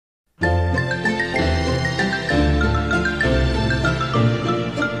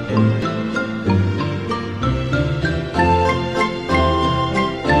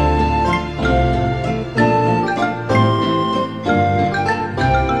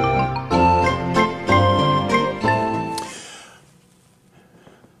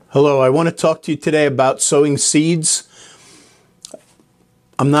Hello, I want to talk to you today about sowing seeds.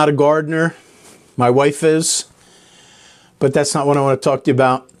 I'm not a gardener. My wife is. But that's not what I want to talk to you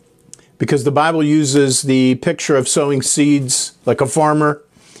about, because the Bible uses the picture of sowing seeds like a farmer.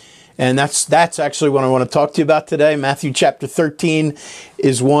 And that's actually what I want to talk to you about today. Matthew chapter 13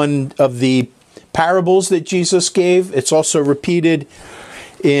 is one of the parables that Jesus gave. It's also repeated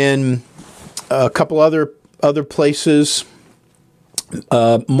in a couple other places.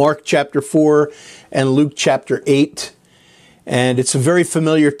 Mark chapter 4 and Luke chapter 8. And it's a very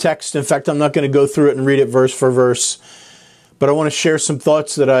familiar text. In fact, I'm not going to go through it and read it verse for verse. But I want to share some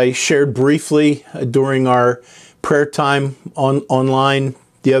thoughts that I shared briefly during our prayer time online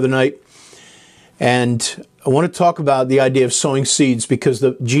the other night. And I want to talk about the idea of sowing seeds, because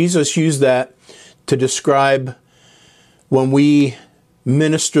Jesus used that to describe when we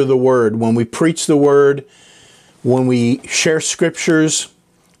minister the word, when we preach the word, when we share scriptures,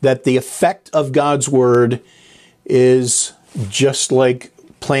 that the effect of God's word is just like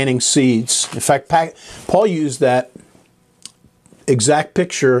planting seeds. In fact, Paul used that exact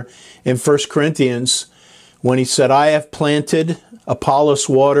picture in 1 Corinthians when he said, I have planted, Apollos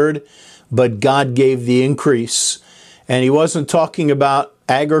watered, but God gave the increase. And he wasn't talking about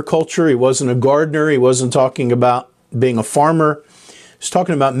agriculture. He wasn't a gardener. He wasn't talking about being a farmer. He was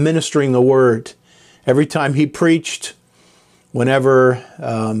talking about ministering the word. Every time he preached, whenever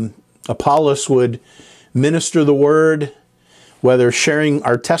Apollos would minister the word, whether sharing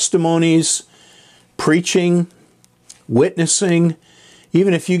our testimonies, preaching, witnessing,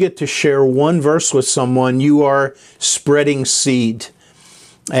 even if you get to share one verse with someone, you are spreading seed.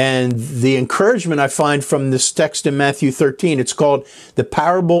 And the encouragement I find from this text in Matthew 13, it's called the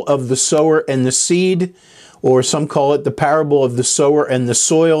parable of the sower and the seed, or some call it the parable of the sower and the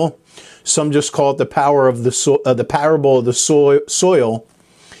soil. Some just call it the parable of the soil.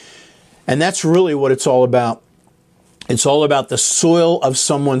 And that's really what it's all about. It's all about the soil of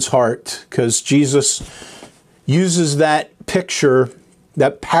someone's heart, because Jesus uses that picture,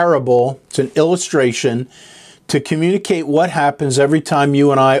 that parable, it's an illustration, to communicate what happens every time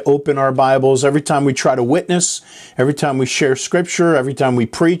you and I open our Bibles, every time we try to witness, every time we share scripture, every time we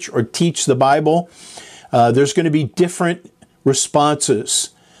preach or teach the Bible. There's going to be different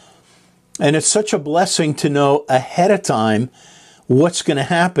responses. And it's such a blessing to know ahead of time what's going to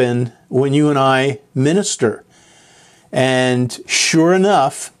happen when you and I minister. And sure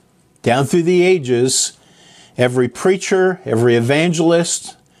enough, down through the ages, every preacher, every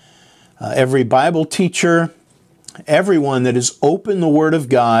evangelist, every Bible teacher, everyone that has opened the Word of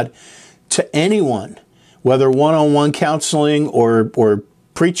God to anyone, whether one-on-one counseling or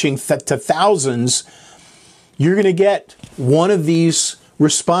preaching to thousands, you're going to get one of these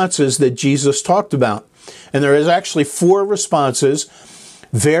responses that Jesus talked about. And there is actually 4 responses,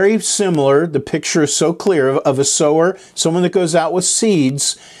 very similar. The picture is so clear of a sower, someone that goes out with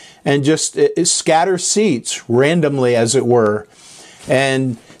seeds and just scatters seeds randomly, as it were.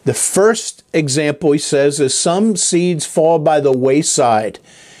 And the first example, he says, is some seeds fall by the wayside.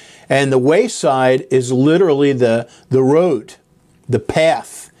 And the wayside is literally the road, the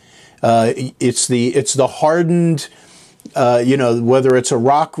path. It's the hardened, whether it's a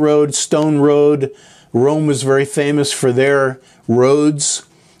rock road, stone road. Rome was very famous for their roads,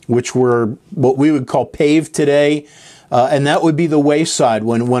 which were what we would call paved today. And that would be the wayside.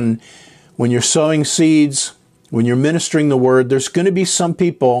 When you're sowing seeds, when you're ministering the word, there's going to be some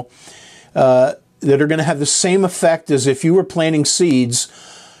people that are going to have the same effect as if you were planting seeds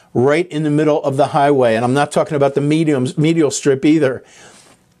right in the middle of the highway. And I'm not talking about the medial strip either.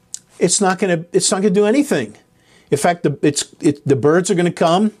 It's not going to do anything. In fact, the birds are going to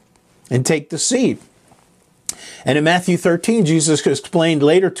come and take the seed. And in Matthew 13, Jesus explained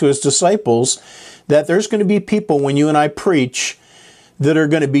later to his disciples that there's going to be people, when you and I preach, that are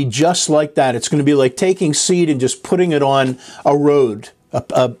going to be just like that. It's going to be like taking seed and just putting it on a road,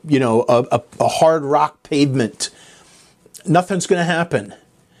 a hard rock pavement. Nothing's going to happen.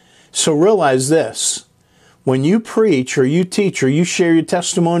 So realize this. When you preach or you teach or you share your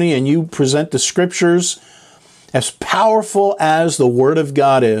testimony and you present the scriptures, as powerful as the Word of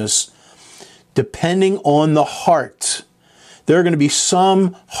God is, depending on the heart, there are going to be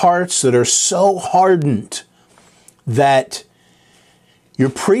some hearts that are so hardened that your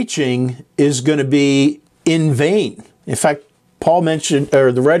preaching is going to be in vain. In fact, Paul mentioned,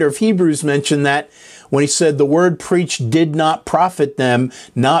 or the writer of Hebrews mentioned that when he said the word preached did not profit them,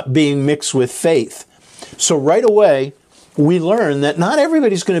 not being mixed with faith. So right away, we learn that not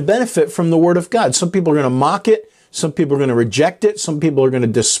everybody's going to benefit from the Word of God. Some people are going to mock it. Some people are going to reject it. Some people are going to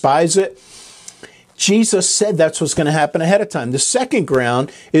despise it. Jesus said that's what's going to happen ahead of time. The second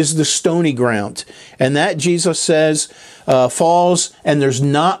ground is the stony ground. And that, Jesus says, falls, and there's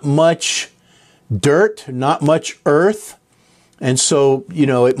not much dirt, not much earth. And so,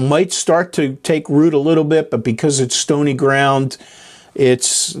 it might start to take root a little bit, but because it's stony ground,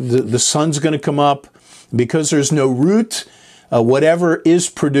 the sun's going to come up. Because there's no root, whatever is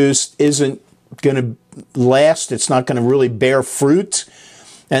produced isn't going to last. It's not going to really bear fruit.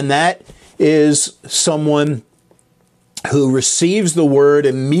 And that is someone who receives the word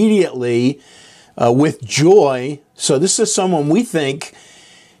immediately with joy. So this is someone we think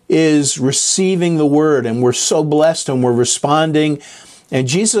is receiving the word, and we're so blessed and we're responding. And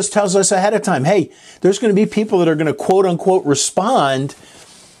Jesus tells us ahead of time, hey, there's going to be people that are going to quote unquote respond,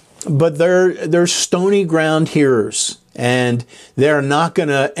 but they're stony ground hearers, and they're not going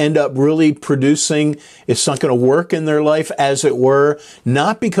to end up really producing. It's not going to work in their life, as it were,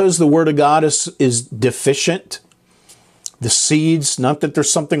 not because the word of God is deficient. The seeds, not that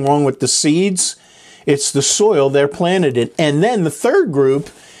there's something wrong with the seeds, it's the soil they're planted in. And then the third group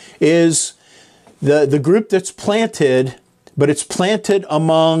is the group that's planted, but it's planted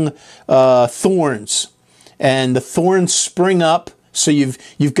among thorns, and the thorns spring up. So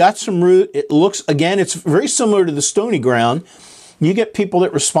you've got some root. It looks, again, it's very similar to the stony ground. You get people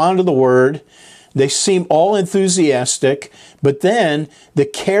that respond to the word. They seem all enthusiastic, but then the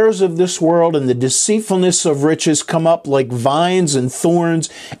cares of this world and the deceitfulness of riches come up like vines and thorns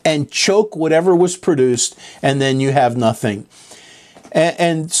and choke whatever was produced, and then you have nothing.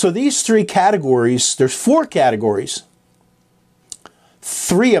 And so these three categories, there's four categories.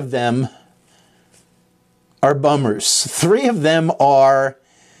 Three of them are bummers. Three of them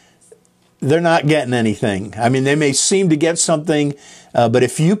they're not getting anything. I mean, they may seem to get something, but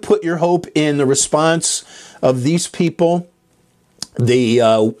if you put your hope in the response of these people,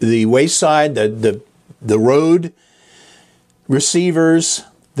 the wayside, the road receivers,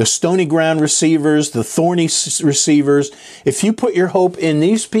 the stony ground receivers, the thorny receivers, if you put your hope in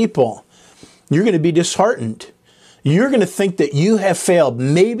these people, you're going to be disheartened. You're going to think that you have failed.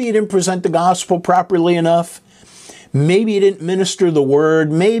 Maybe you didn't present the gospel properly enough. Maybe you didn't minister the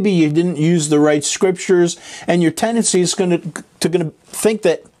word. Maybe you didn't use the right scriptures. And your tendency is going to think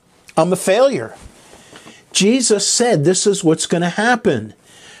that I'm a failure. Jesus said this is what's going to happen.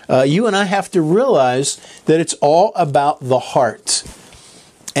 You and I have to realize that it's all about the heart.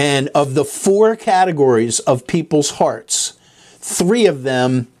 And of the four categories of people's hearts, three of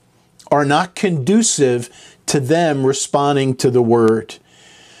them are not conducive to them responding to the word.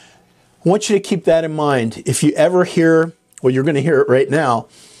 I want you to keep that in mind. If you ever hear, well, you're going to hear it right now,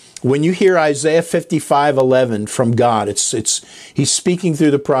 when you hear Isaiah 55:11 from God, he's speaking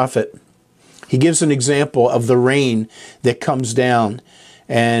through the prophet. He gives an example of the rain that comes down,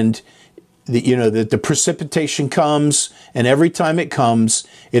 and the precipitation comes, and every time it comes,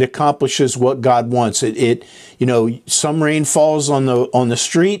 it accomplishes what God wants. Some rain falls on the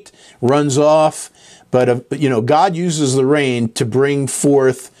street, runs off, but God uses the rain to bring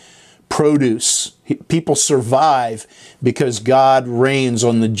forth produce. People survive because God reigns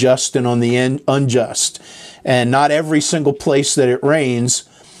on the just and on the unjust. And not every single place that it rains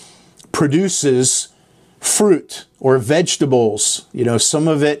produces fruit or vegetables. Some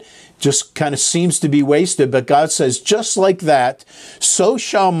of it just kind of seems to be wasted, but God says, just like that, so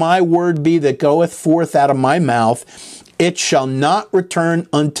shall my word be that goeth forth out of my mouth. It shall not return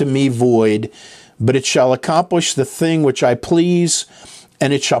unto me void, but it shall accomplish the thing which I please,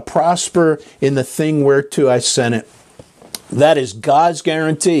 and it shall prosper in the thing whereto I sent it. That is God's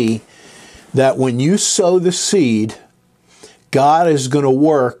guarantee that when you sow the seed, God is going to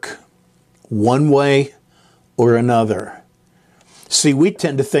work one way or another. See, we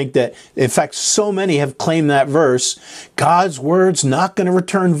tend to think that, in fact, so many have claimed that verse, God's word's not going to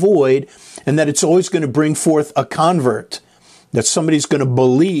return void, and that it's always going to bring forth a convert, that somebody's going to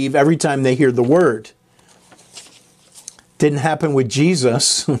believe every time they hear the word. Didn't happen with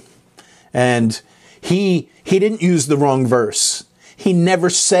Jesus, and he didn't use the wrong verse. He never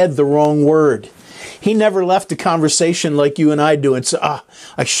said the wrong word. He never left a conversation like you and I do and say,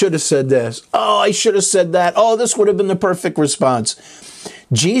 I should have said this. Oh, I should have said that. Oh, this would have been the perfect response.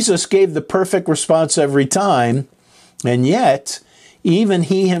 Jesus gave the perfect response every time, and yet, even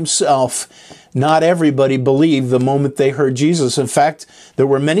he himself, not everybody believed the moment they heard Jesus. In fact, there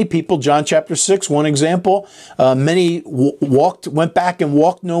were many people, John chapter 6, one example, many went back and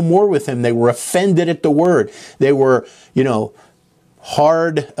walked no more with him. They were offended at the word. They were,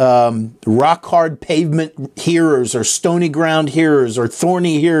 hard, rock hard pavement hearers, or stony ground hearers, or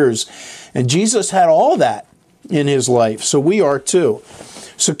thorny hearers. And Jesus had all that in his life. So we are too.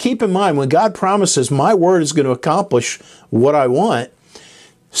 So keep in mind, when God promises my word is going to accomplish what I want,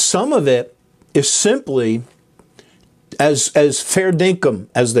 some of it is simply as fair dinkum,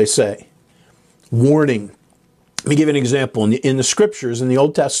 as they say, warning. Let me give you an example. In the scriptures, in the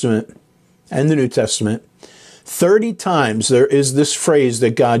Old Testament and the New Testament, 30 times there is this phrase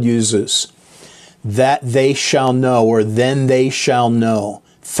that God uses, that they shall know, or then they shall know.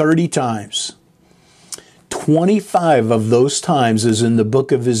 30 times. 25 of those times is in the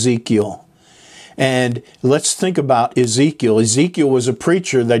book of Ezekiel. And let's think about Ezekiel. Ezekiel was a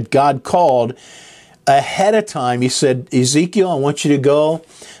preacher that God called ahead of time. He said, Ezekiel, I want you to go.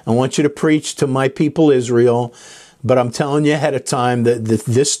 I want you to preach to my people Israel. But I'm telling you ahead of time that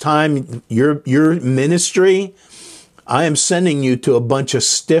this time, your ministry, I am sending you to a bunch of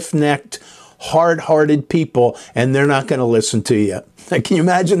stiff-necked, hard-hearted people, and they're not going to listen to you. Can you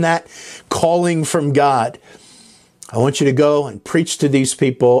imagine that calling from God? I want you to go and preach to these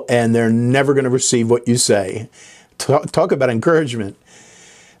people, and they're never going to receive what you say. Talk about encouragement.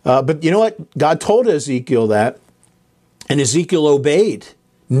 But you know what? God told Ezekiel that, and Ezekiel obeyed,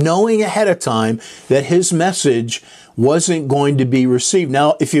 knowing ahead of time that his message wasn't going to be received.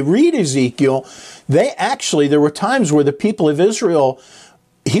 Now, if you read Ezekiel, there were times where the people of Israel,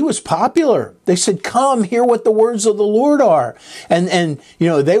 he was popular. They said, come, hear what the words of the Lord are. And you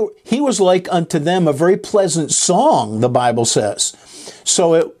know, he was like unto them a very pleasant song, the Bible says.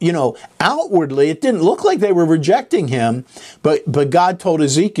 So, outwardly, it didn't look like they were rejecting him, but God told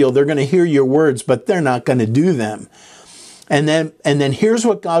Ezekiel, they're going to hear your words, but they're not going to do them. And then here's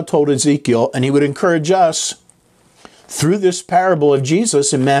what God told Ezekiel, and he would encourage us through this parable of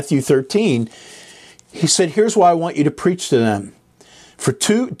Jesus in Matthew 13. He said, here's why I want you to preach to them. For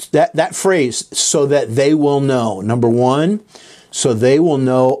that phrase, so that they will know. Number one, so they will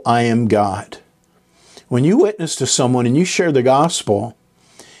know I am God. When you witness to someone and you share the gospel,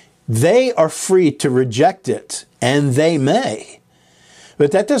 they are free to reject it, and they may.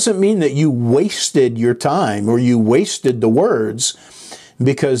 But that doesn't mean that you wasted your time or you wasted the words,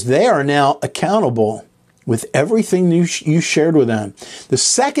 because they are now accountable with everything you shared with them. The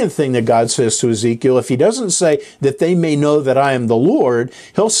second thing that God says to Ezekiel, if he doesn't say that they may know that I am the Lord,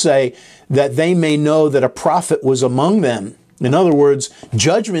 he'll say that they may know that a prophet was among them. In other words,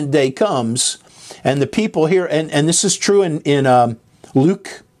 judgment day comes, and the people here, and this is true in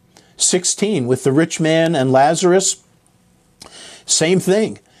Luke 16 with the rich man and Lazarus, same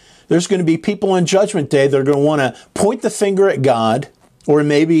thing. There's going to be people on judgment day that are going to want to point the finger at God, or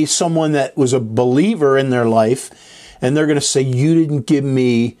maybe someone that was a believer in their life, and they're going to say, you didn't give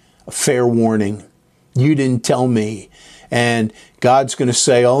me a fair warning. You didn't tell me. And God's going to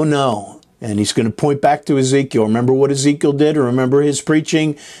say, oh no. And he's going to point back to Ezekiel. Remember what Ezekiel did? Or remember his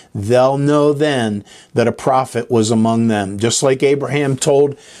preaching? They'll know then that a prophet was among them. Just like Abraham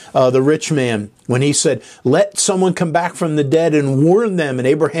told the rich man when he said, let someone come back from the dead and warn them. And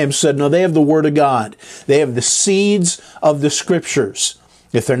Abraham said, no, they have the word of God. They have the seeds of the scriptures.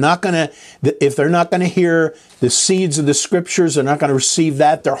 If they're not going to hear the seeds of the scriptures, they're not going to receive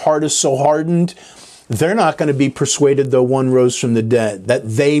that. Their heart is so hardened. They're not going to be persuaded though one rose from the dead, that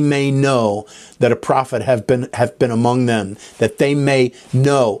they may know that a prophet have been among them, that they may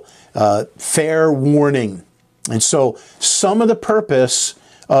know. Fair warning. And so some of the purpose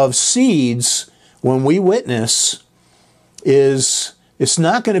of seeds when we witness is it's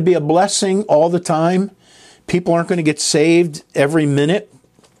not going to be a blessing all the time. People aren't going to get saved every minute.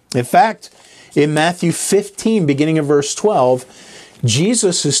 In fact, in Matthew 15, beginning of verse 12,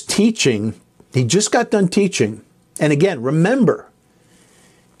 Jesus is teaching. He just got done teaching. And again, remember,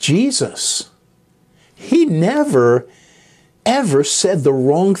 Jesus, he never, ever said the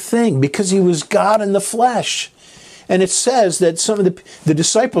wrong thing because he was God in the flesh. And it says that some of the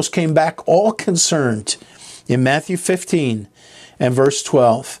disciples came back all concerned in Matthew 15 and verse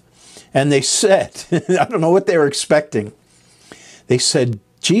 12. And they said, I don't know what they were expecting. They said,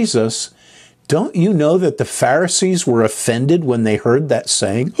 Jesus, don't you know that the Pharisees were offended when they heard that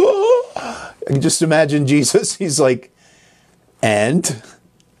saying? I can just imagine Jesus. He's like, and?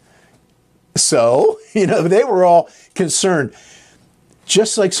 So, they were all concerned.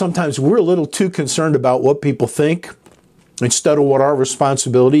 Just like sometimes we're a little too concerned about what people think instead of what our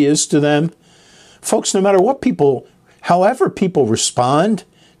responsibility is to them. Folks, no matter however people respond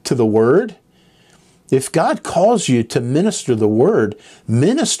to the word, if God calls you to minister the word,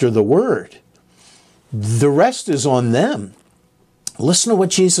 minister the word. The rest is on them. Listen to what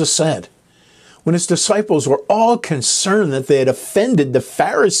Jesus said. When his disciples were all concerned that they had offended the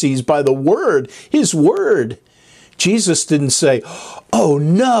Pharisees by the word, his word, Jesus didn't say, oh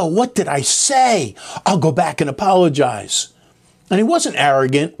no, what did I say? I'll go back and apologize. And he wasn't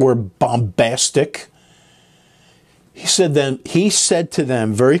arrogant or bombastic. He said to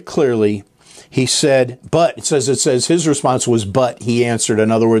them very clearly, he said, but, it says his response was, but he answered.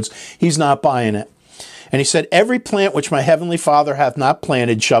 In other words, he's not buying it. And he said, every plant which my heavenly Father hath not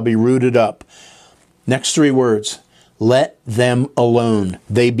planted shall be rooted up. Next three words, let them alone.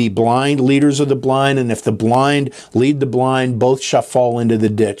 They be blind, leaders of the blind, and if the blind lead the blind, both shall fall into the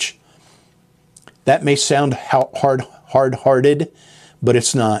ditch. That may sound hard-hearted, but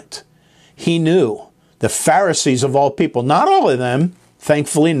it's not. He knew the Pharisees of all people, not all of them,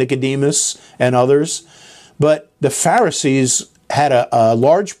 thankfully, Nicodemus and others, but the Pharisees had a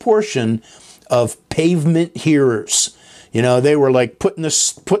large portion of pavement hearers. You know, they were like putting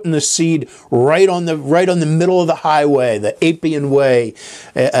the seed right on the middle of the highway, the Appian Way.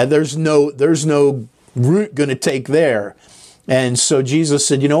 There's no route going to take there. And so Jesus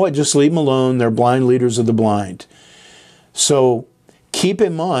said, you know what, just leave them alone. They're blind leaders of the blind. So keep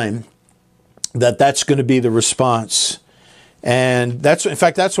in mind that that's going to be the response. And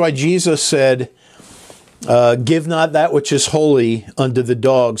that's why Jesus said, give not that which is holy unto the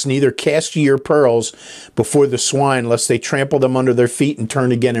dogs, neither cast ye your pearls before the swine, lest they trample them under their feet and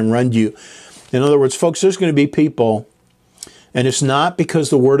turn again and rend you. In other words, folks, there's going to be people, and it's not because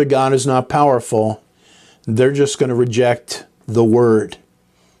the Word of God is not powerful. They're just going to reject the Word.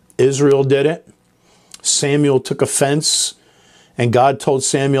 Israel did it. Samuel took offense, and God told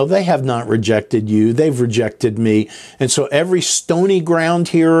Samuel, they have not rejected you. They've rejected me. And so every stony ground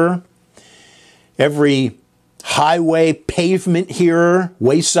hearer, every highway pavement hearer,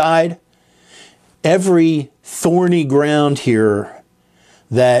 wayside, every thorny ground hearer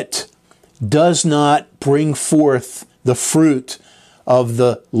that does not bring forth the fruit of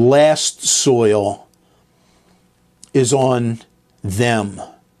the last soil is on them,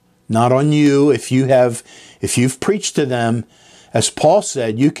 not on you. If you've preached to them, as Paul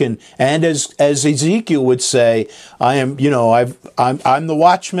said, you can, and as Ezekiel would say, I'm the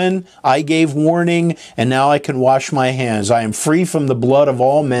watchman, I gave warning, and now I can wash my hands. I am free from the blood of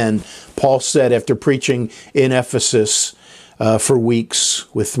all men, Paul said after preaching in Ephesus for weeks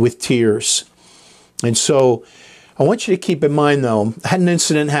with tears. And so I want you to keep in mind, though, I had an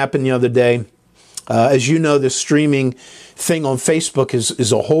incident happen the other day. As you know, this streaming thing on Facebook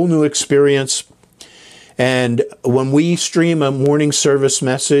is a whole new experience. And when we stream a morning service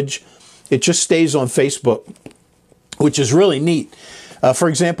message, it just stays on Facebook, which is really neat. For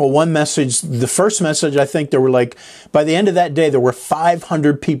example, one message, the first message, I think there were by the end of that day, there were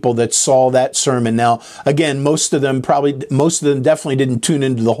 500 people that saw that sermon. Now, again, most of them definitely didn't tune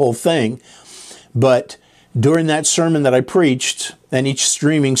into the whole thing. But during that sermon that I preached, and each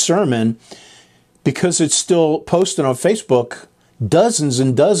streaming sermon, because it's still posted on Facebook, dozens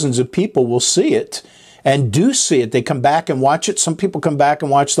and dozens of people will see it. And do see it. They come back and watch it. Some people come back and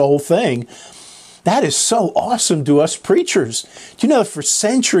watch the whole thing. That is so awesome to us preachers. Do you know, for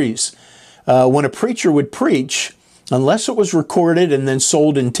centuries, when a preacher would preach, unless it was recorded and then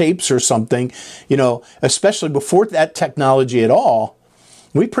sold in tapes or something, especially before that technology at all,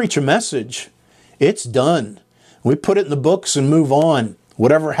 we preach a message. It's done. We put it in the books and move on.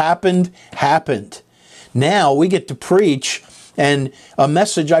 Whatever happened, happened. Now we get to preach, and a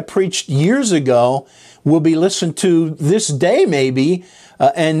message I preached years ago will be listened to this day maybe,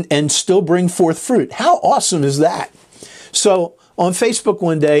 and still bring forth fruit. How awesome is that? So on Facebook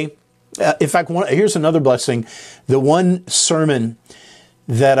one day, in fact, here's another blessing. The one sermon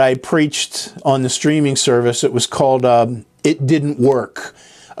that I preached on the streaming service, it was called It Didn't Work,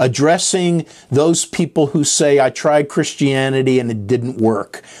 addressing those people who say, I tried Christianity and it didn't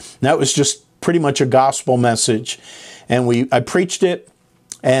work. And that was just pretty much a gospel message. And I preached it.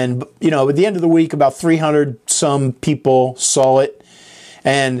 And, at the end of the week, about 300 some people saw it.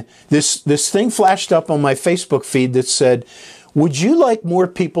 And this thing flashed up on my Facebook feed that said, would you like more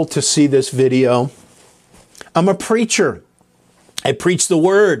people to see this video? I'm a preacher. I preach the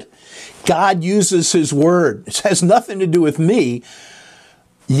Word. God uses His Word. It has nothing to do with me.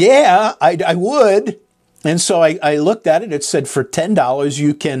 Yeah, I would. And so I looked at it. It said for $10,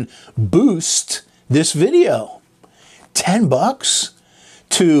 you can boost this video. $10?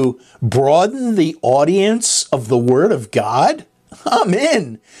 To broaden the audience of the Word of God? I'm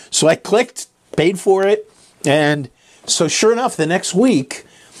in. So I clicked, paid for it, and so sure enough, the next week,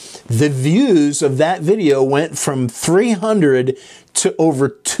 the views of that video went from 300 to over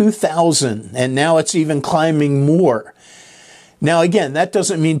 2,000, and now it's even climbing more. Now, again, that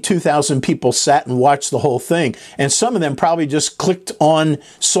doesn't mean 2,000 people sat and watched the whole thing, and some of them probably just clicked on,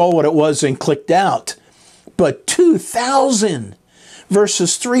 saw what it was, and clicked out. But 2,000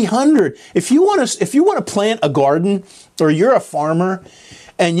 versus 300. If you want to plant a garden or you're a farmer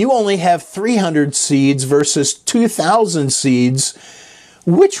and you only have 300 seeds versus 2,000 seeds,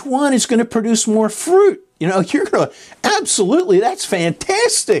 which one is going to produce more fruit? You know, you're going to, absolutely, that's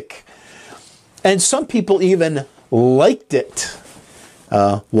fantastic. And some people even liked it.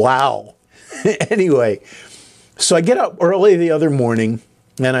 Wow. Anyway, so I get up early the other morning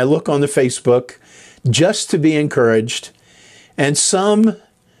and I look on the Facebook just to be encouraged, and some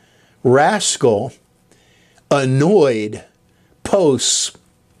rascal, annoyed, posts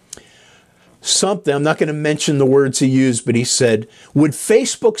something. I'm not going to mention the words he used, but he said, would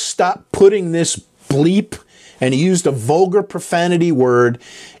Facebook stop putting this bleep? And he used a vulgar profanity word.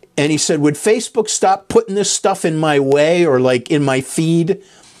 And he said, would Facebook stop putting this stuff in my way or like in my feed?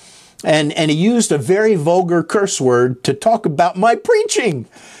 And he used a very vulgar curse word to talk about my preaching,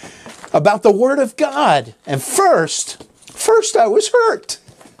 about the Word of God. And first I was hurt.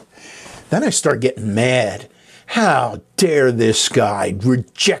 Then I start getting mad. How dare this guy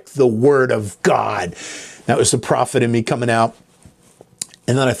reject the Word of God? That was the prophet in me coming out.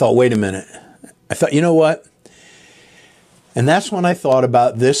 And then I thought, wait a minute. I thought, you know what? And that's when I thought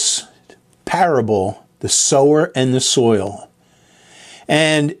about this parable, the sower and the soil.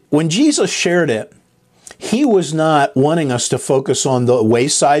 And when Jesus shared it, he was not wanting us to focus on the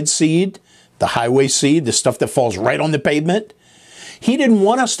wayside seed, the highway seed, the stuff that falls right on the pavement. He didn't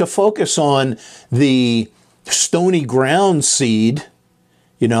want us to focus on the stony ground seed,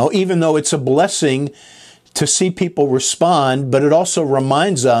 you know, even though it's a blessing to see people respond, but it also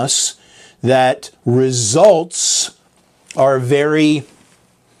reminds us that results are very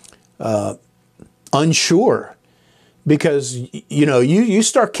unsure. Because, you know, you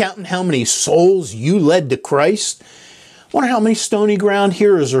start counting how many souls you led to Christ. I wonder how many stony ground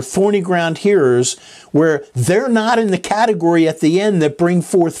hearers or thorny ground hearers where they're not in the category at the end that bring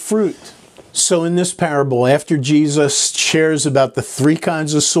forth fruit. So in this parable, after Jesus shares about the three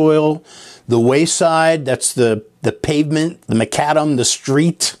kinds of soil, the wayside, that's the pavement, the macadam, the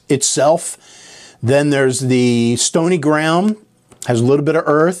street itself. Then there's the stony ground, has a little bit of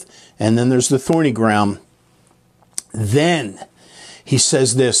earth, and then there's the thorny ground. Then he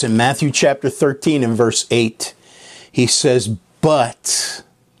says this in Matthew chapter 13 and verse 8. He says, but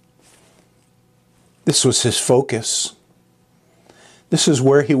this was his focus. This is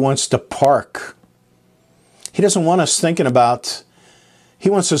where he wants to park. He doesn't want us thinking about, he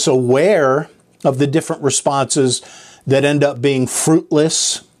wants us aware of the different responses that end up being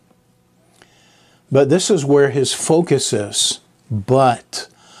fruitless. But this is where his focus is. But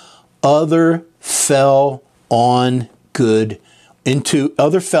other fell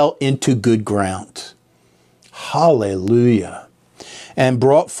into good ground. Hallelujah. And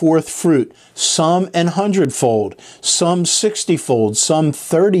brought forth fruit, some an 100-fold, some 60-fold, some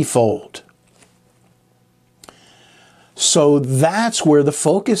 30-fold. So that's where the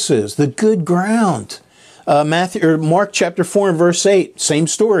focus is, the good ground. Mark chapter 4 and verse 8, same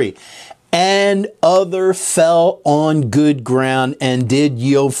story. And other fell on good ground and did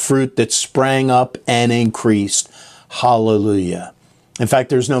yield fruit that sprang up and increased. Hallelujah. In fact,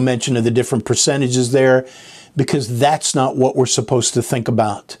 there's no mention of the different percentages there because that's not what we're supposed to think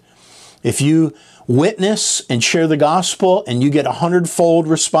about. If you witness and share the gospel and you get 100-fold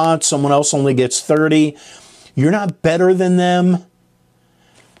response, someone else only gets 30, you're not better than them.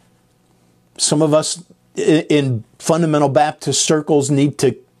 Some of us in fundamental Baptist circles need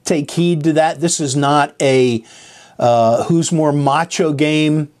to take heed to that. This is not a who's more macho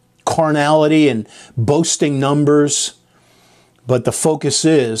game, carnality and boasting numbers, but the focus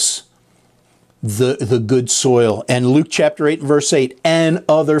is the good soil. And Luke chapter 8 verse 8, and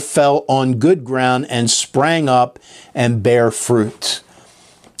other fell on good ground and sprang up and bare fruit.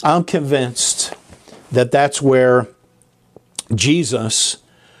 I'm convinced that that's where Jesus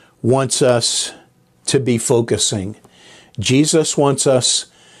wants us to be focusing. Jesus wants us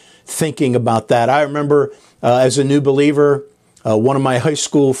thinking about that. I remember as a new believer, one of my high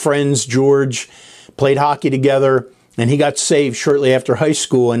school friends, George, played hockey together, and he got saved shortly after high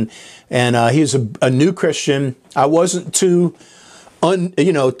school. And he was a new Christian. I wasn't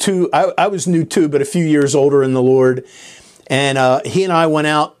I was new too, but a few years older in the Lord. And he and I went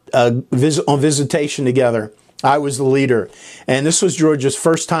out on visitation together. I was the leader. And this was George's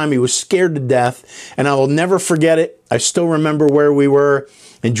first time. He was scared to death. And I will never forget it. I still remember where we were.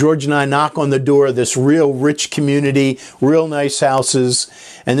 And George and I knock on the door of this real rich community, real nice houses.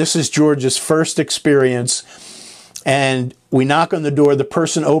 And this is George's first experience. And we knock on the door, the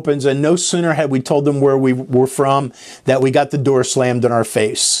person opens, and no sooner had we told them where we were from that we got the door slammed in our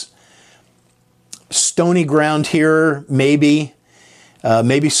face. Stony ground here, maybe.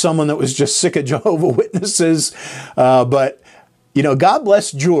 maybe someone that was just sick of Jehovah's Witnesses. But, you know, God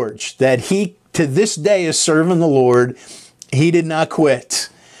bless George that he, to this day, is serving the Lord. He did not quit.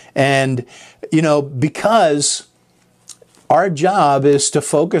 And, you know, because our job is to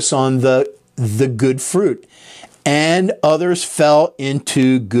focus on the good fruit. And others fell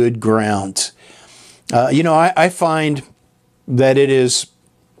into good ground. You know, I find that it is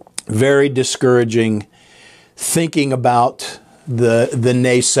very discouraging thinking about the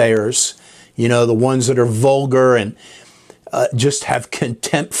naysayers, you know, the ones that are vulgar and just have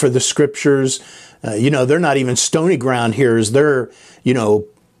contempt for the scriptures. You know, they're not even stony ground hearers. They're, you know,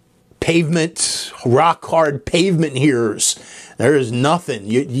 pavement, rock hard pavement hearers. There is nothing.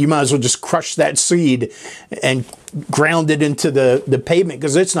 You might as well just crush that seed and ground it into the pavement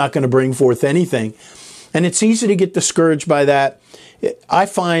because it's not going to bring forth anything. And it's easy to get discouraged by that. I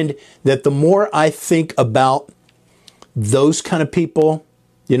find that the more I think about those kind of people,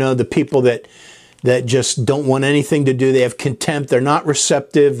 you know, the people that just don't want anything to do, they have contempt, they're not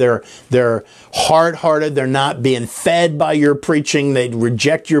receptive, they're hard-hearted, they're not being fed by your preaching, they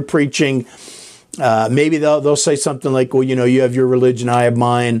reject your preaching. Maybe they'll say something like, well, you know, you have your religion, I have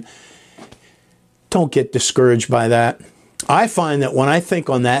mine. Don't get discouraged by that. I find that when I think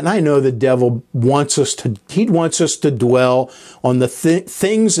on that, and I know the devil wants us to dwell on the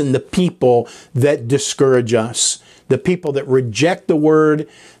things and the people that discourage us, the people that reject the word,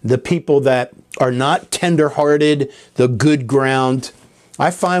 the people that are not tender-hearted, the good ground.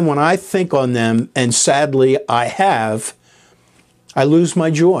 I find when I think on them, and sadly I lose my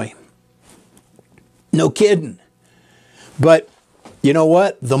joy. No kidding. But you know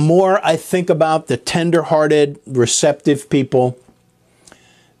what? The more I think about the tender-hearted, receptive people,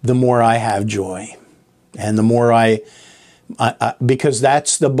 the more I have joy. And the more I because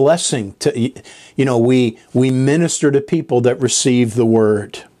that's the blessing. You know, we minister to people that receive the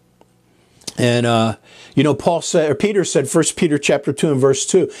word. And, you know, Peter said, 1 Peter chapter 2 and verse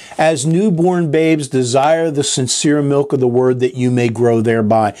 2, as newborn babes desire the sincere milk of the word that you may grow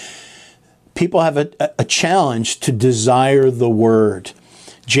thereby. People have a challenge to desire the word.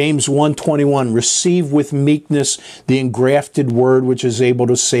 James 1:21, receive with meekness the engrafted word which is able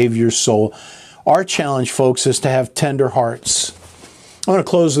to save your soul. Our challenge, folks, is to have tender hearts. I want to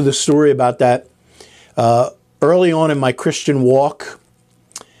close with a story about that. Early on in my Christian walk,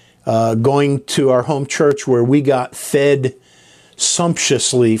 going to our home church where we got fed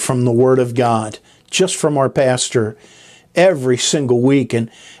sumptuously from the Word of God, just from our pastor, every single week. And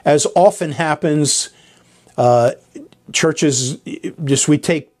as often happens, churches, we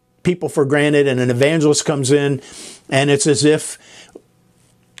take people for granted, and an evangelist comes in, and it's as if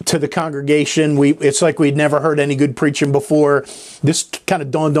to the congregation, it's like we'd never heard any good preaching before. This kind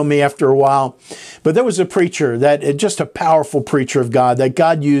of dawned on me after a while. But there was a preacher, just a powerful preacher of God, that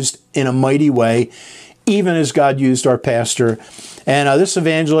God used in a mighty way, even as God used our pastor. And this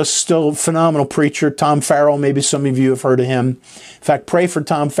evangelist, still a phenomenal preacher, Tom Farrell. Maybe some of you have heard of him. In fact, pray for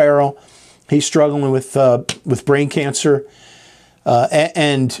Tom Farrell. He's struggling with brain cancer.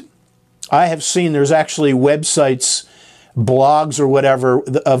 And I have seen, there's actually websites, blogs or whatever,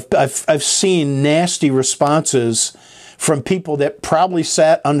 I've seen nasty responses from people that probably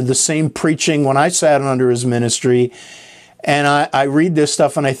sat under the same preaching when I sat under his ministry. And I read this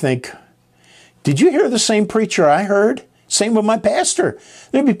stuff and I think, did you hear the same preacher I heard? Same with my pastor.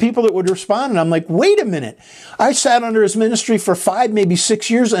 There'd be people that would respond, and I'm like, wait a minute. I sat under his ministry for 5, maybe 6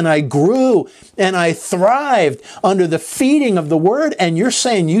 years, and I grew and I thrived under the feeding of the word, and you're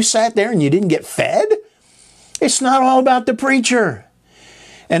saying you sat there and you didn't get fed? It's not all about the preacher.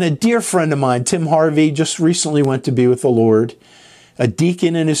 And a dear friend of mine, Tim Harvey, just recently went to be with the Lord. A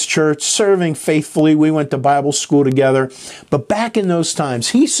deacon in his church, serving faithfully. We went to Bible school together. But back in those times,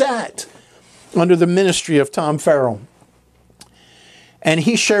 he sat under the ministry of Tom Farrell. And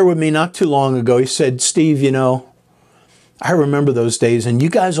he shared with me not too long ago, he said, Steve, you know, I remember those days, and you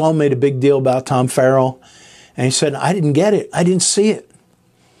guys all made a big deal about Tom Farrell. And he said, I didn't get it. I didn't see it.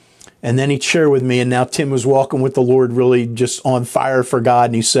 And then he'd share with me, and now Tim was walking with the Lord, really just on fire for God.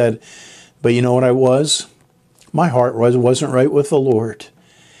 And he said, but you know what I was? My heart wasn't right with the Lord.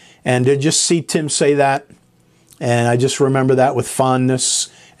 And to just see Tim say that, and I just remember that with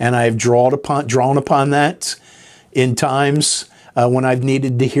fondness, and I've drawn upon that in times when I've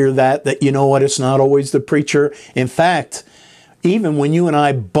needed to hear that, you know what, it's not always the preacher. In fact, even when you and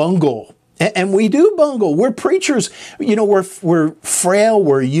I bungle, and we do bungle, we're preachers, you know, we're frail,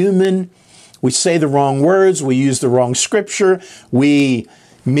 we're human, we say the wrong words, we use the wrong scripture, we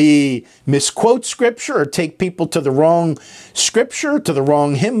me misquote scripture or take people to the wrong scripture, to the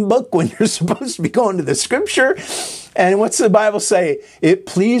wrong hymn book when you're supposed to be going to the scripture. And what's the Bible say? It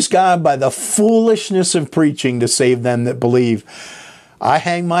pleased God by the foolishness of preaching to save them that believe. I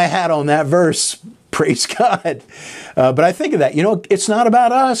hang my hat on that verse. Praise God. But I think of that. You know, it's not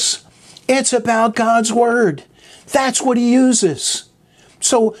about us. It's about God's word. That's what he uses.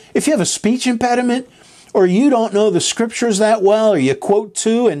 So if you have a speech impediment, or you don't know the scriptures that well, or you quote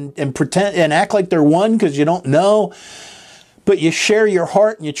two and pretend and act like they're one because you don't know, but you share your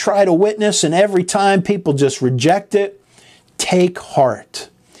heart and you try to witness, and every time people just reject it, take heart.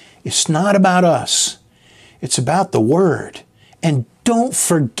 It's not about us. It's about the word. And don't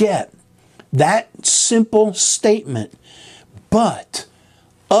forget that simple statement, but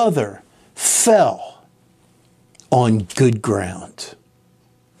other fell on good ground.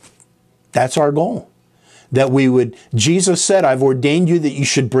 That's our goal. That we would, Jesus said, I've ordained you that you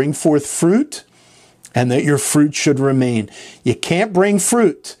should bring forth fruit and that your fruit should remain. You can't bring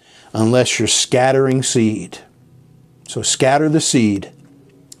fruit unless you're scattering seed. So scatter the seed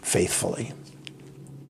faithfully.